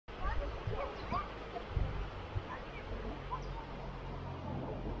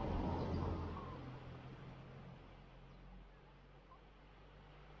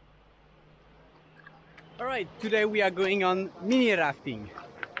Alright, today we are going on mini rafting.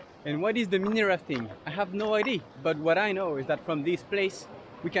 And what is the mini rafting? I have no idea, but what I know is that from this place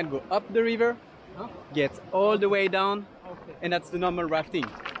we can go up the river, get all the way down, and that's the normal rafting.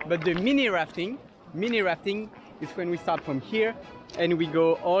 But the mini rafting is when we start from here and we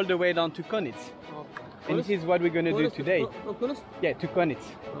go all the way down to Konitz. And this is what we're gonna do today. Yeah, to Konitz.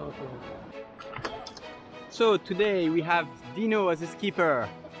 So today we have Dino as a skipper.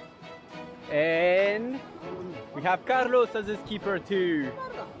 And we have Carlos as a skipper too.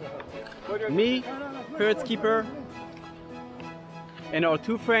 Me, third skipper. And our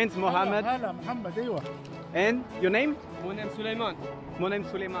two friends, Mohammed. And your name? My name is Suleiman. My name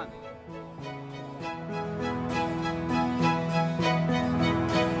is Suleiman.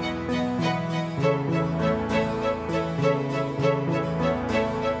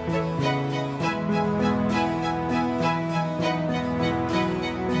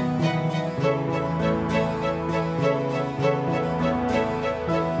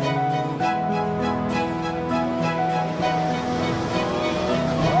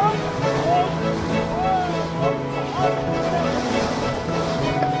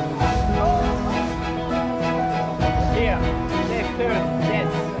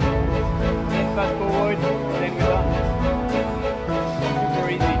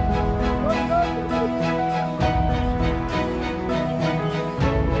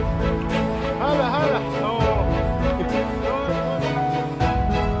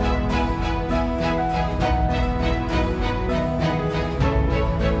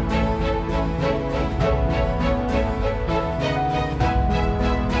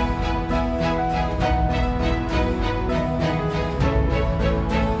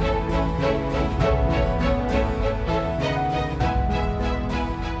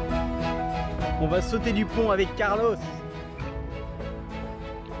 On va sauter du pont avec Carlos.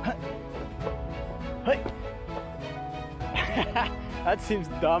 That seems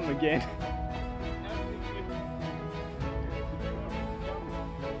dumb again.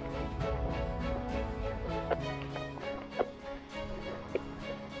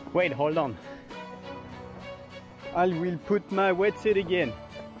 Wait, hold on. I will put my wetsuit again.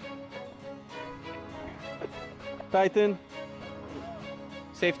 Tighten.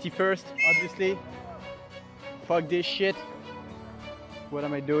 Safety first, obviously. Fuck this shit. What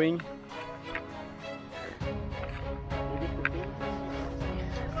am I doing?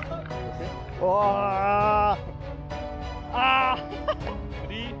 Oh! Ah!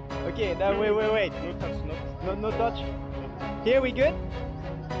 Okay, now wait. No touch, No touch. Here we good?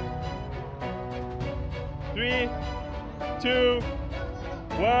 3, 2,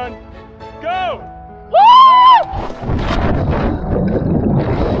 1, go!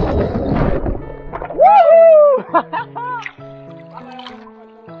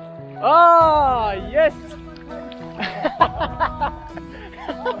 Ah, yes!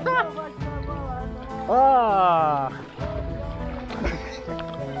 Ah!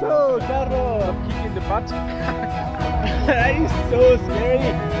 So, Carlo, I'm kicking the butt. That is so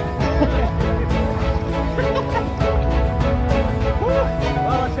scary.